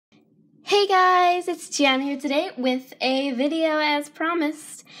Hey guys, it's Gianna here today with a video as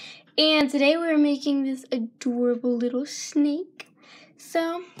promised. And today we're making this adorable little snake.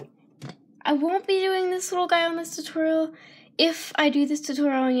 So, I won't be doing this little guy on this tutorial. If I do this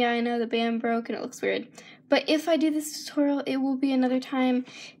tutorial, and yeah, I know the band broke and it looks weird. But if I do this tutorial, it will be another time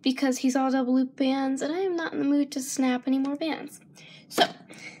because he's all double loop bands and I am not in the mood to snap any more bands. So,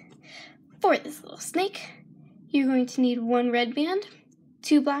 for this little snake, you're going to need one red band,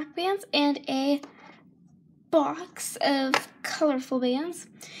 2 black bands, and a box of colorful bands.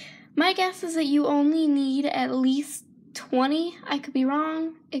 My guess is that you only need at least 20. I could be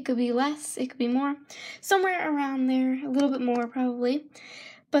wrong. It could be less. It could be more. Somewhere around there. A little bit more probably.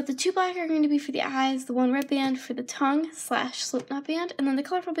 But the 2 black are going to be for the eyes, the 1 red band for the tongue / slipknot band, and then the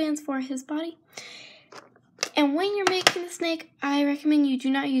colorful bands for his body. And when you're making the snake, I recommend you do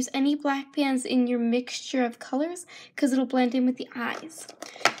not use any black bands in your mixture of colors because it'll blend in with the eyes.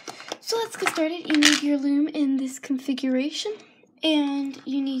 So let's get started. You need your loom in this configuration and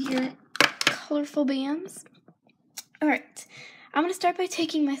you need your colorful bands. Alright, I'm going to start by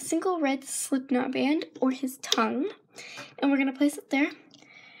taking my single red slipknot band or his tongue and we're going to place it there.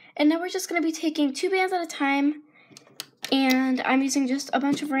 And now we're just going to be taking 2 bands at a time and I'm using just a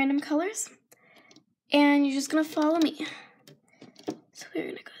bunch of random colors. And you're just going to follow me. So we're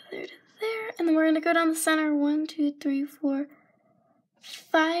going to go there to there. And then we're going to go down the center 1, 2, 3, 4,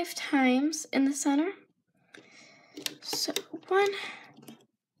 5 times in the center. So 1,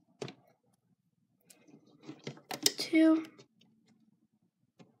 2,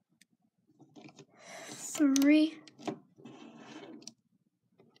 3,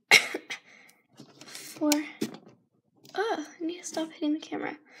 4. Oh, I need to stop hitting the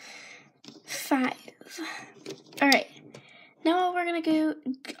camera. 5. Alright, now all we're gonna do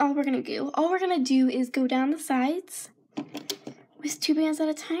is go down the sides with 2 bands at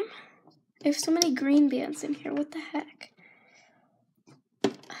a time. I have so many green bands in here, what the heck?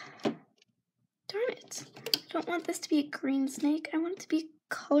 Darn it. I don't want this to be a green snake, I want it to be a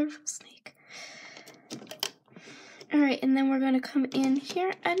colorful snake. Alright, and then we're gonna come in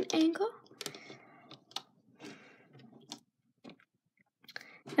here at an angle.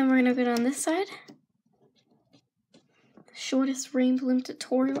 Then we're going to go down this side. The shortest Rainbowloom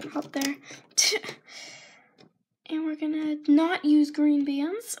tutorial out there. And we're going to not use green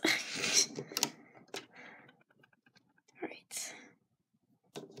bands. Alright.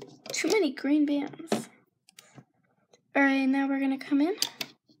 Too many green bands. Alright, now we're going to come in.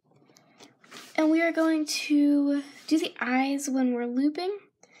 And we are going to do the eyes when we're looping.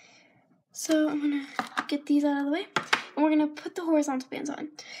 So I'm going to get these out of the way. And we're going to put the horizontal bands on.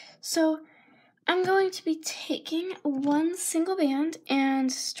 So I'm going to be taking 1 single band and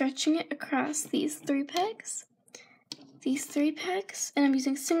stretching it across these 3 pegs. And I'm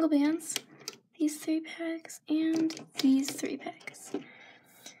using single bands, these 3 pegs, and these 3 pegs.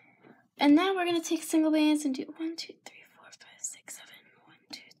 And now we're going to take single bands and do 1, 2, 3, 4, 5, 6, 7. 1,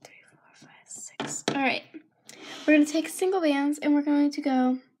 2, 3, 4, 5, 6. Alright. We're going to take single bands and we're going to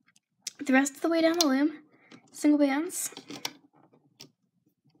go the rest of the way down the loom. Single bands.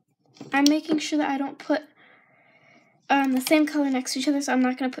 I'm making sure that I don't put the same color next to each other, so I'm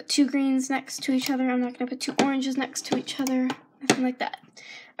not going to put 2 greens next to each other. I'm not going to put 2 oranges next to each other, nothing like that.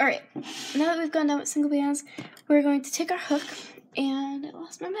 Alright, now that we've gone down with single bands, we're going to take our hook, and I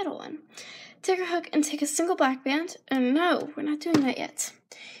lost my metal one. Take our hook and take a single black band, and no, we're not doing that yet.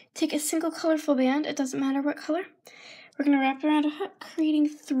 Take a single colorful band, it doesn't matter what color. We're going to wrap it around a hook, creating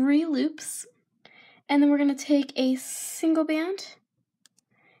 3 loops. And then we're going to take a single band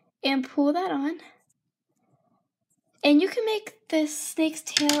and pull that on. And you can make this snake's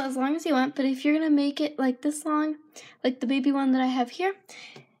tail as long as you want, but if you're going to make it like this long, like the baby one that I have here,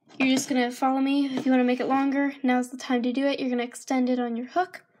 you're just going to follow me. If you want to make it longer, now's the time to do it. You're going to extend it on your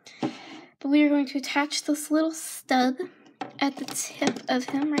hook. But we are going to attach this little stub at the tip of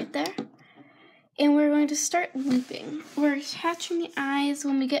him right there. And we're going to start looping. We're attaching the eyes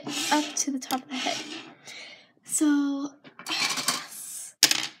when we get up to the top of the head. So, yes.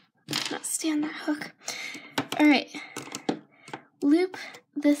 Not stand that hook. Alright. Loop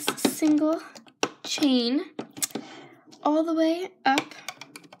this single chain all the way up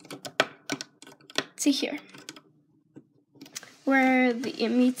to here. Where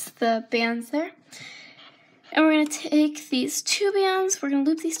it meets the bands there. And we're going to take these 2 bands. We're going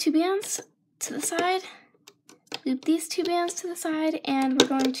to loop these 2 bands to the side, loop these 2 bands to the side, and we're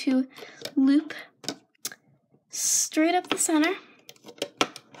going to loop straight up the center.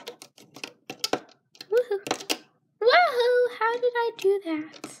 Woohoo! Woohoo! How did I do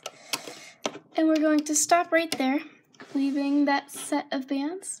that? And we're going to stop right there, leaving that set of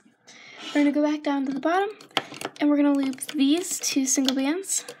bands. we're gonna go back down to the bottom and we're gonna loop these 2 single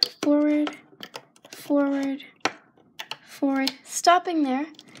bands, forward, forward, forward, stopping there.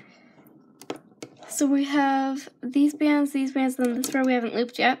 So we have these bands, and then this row we haven't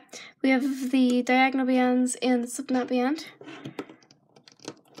looped yet. We have the diagonal bands and the slipknot band.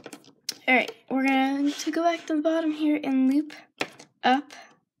 Alright, we're going to go back to the bottom here and loop up,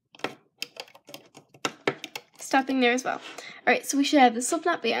 stopping there as well. Alright, so we should have the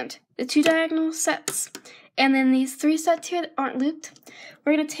slipknot band, the 2 diagonal sets, and then these 3 sets here that aren't looped.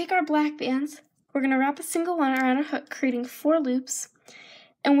 We're going to take our black bands, we're going to wrap a single one around our hook, creating 4 loops,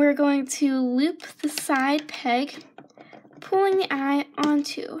 and we're going to loop the side peg, pulling the eye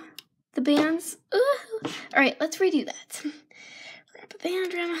onto the bands. Ooh. Alright, let's redo that. Wrap a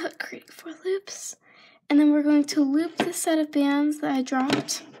band around a hook, creating 4 loops, and then we're going to loop the set of bands that I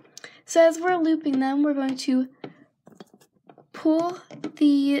dropped. So as we're looping them, we're going to pull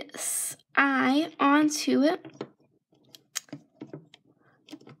the eye onto it,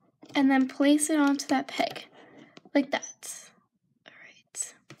 and then place it onto that peg, like that.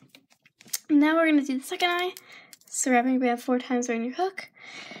 Alright. Now we're going to do the second eye. So wrapping your band 4 times around your hook.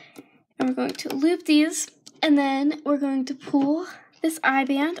 And we're going to loop these, and then we're going to pull this eye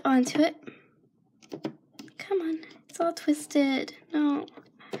band onto it. Come on, it's all twisted. No.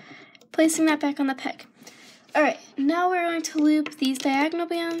 Placing that back on the peg. Alright, now we're going to loop these diagonal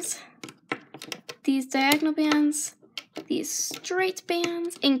bands, these diagonal bands, these straight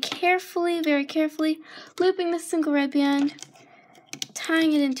bands, and carefully, very carefully, looping the single red band,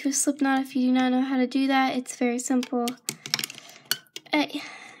 tying it into a slip knot. If you do not know how to do that, it's very simple. Hey,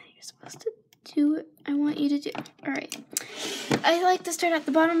 you're supposed to do what I want you to do. Alright. I like to start at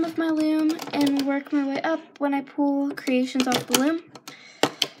the bottom of my loom and work my way up when I pull creations off the loom.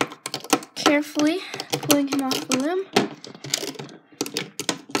 Carefully pulling him off the loom.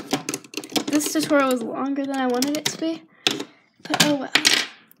 This tutorial was longer than I wanted it to be, but oh well.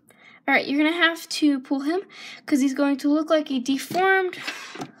 Alright, you're going to have to pull him because he's going to look like a deformed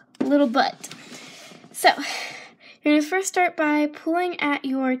little butt. So, you're going to first start by pulling at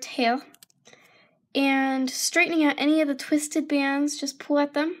your tail and straightening out any of the twisted bands. Just pull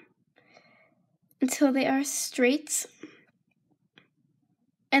at them until they are straight.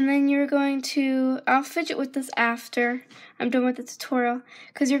 And then you're going to, I'll fidget with this after I'm done with the tutorial,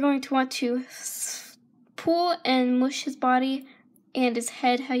 because you're going to want to pull and mush his body and his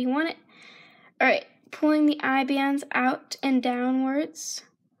head how you want it. Alright, pulling the eye bands out and downwards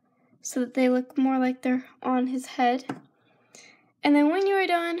so that they look more like they're on his head. And then when you are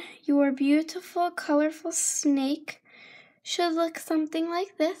done, your beautiful, colorful snake should look something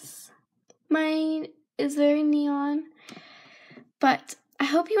like this. Mine is very neon, but I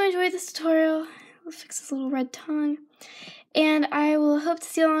hope you enjoyed this tutorial. We'll fix this little red tongue. And I will hope to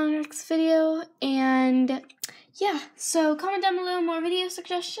see you all in the next video. And yeah, so comment down below more video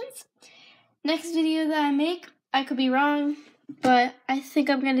suggestions. Next video that I make, I could be wrong, but I think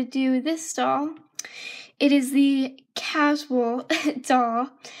I'm going to do this doll. It is the casual doll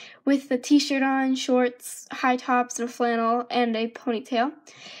with the t-shirt on, shorts, high tops, and a flannel, and a ponytail,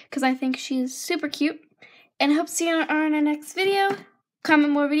 because I think she is super cute. And I hope to see you on our next video.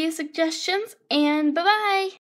 Comment more video suggestions, and bye-bye!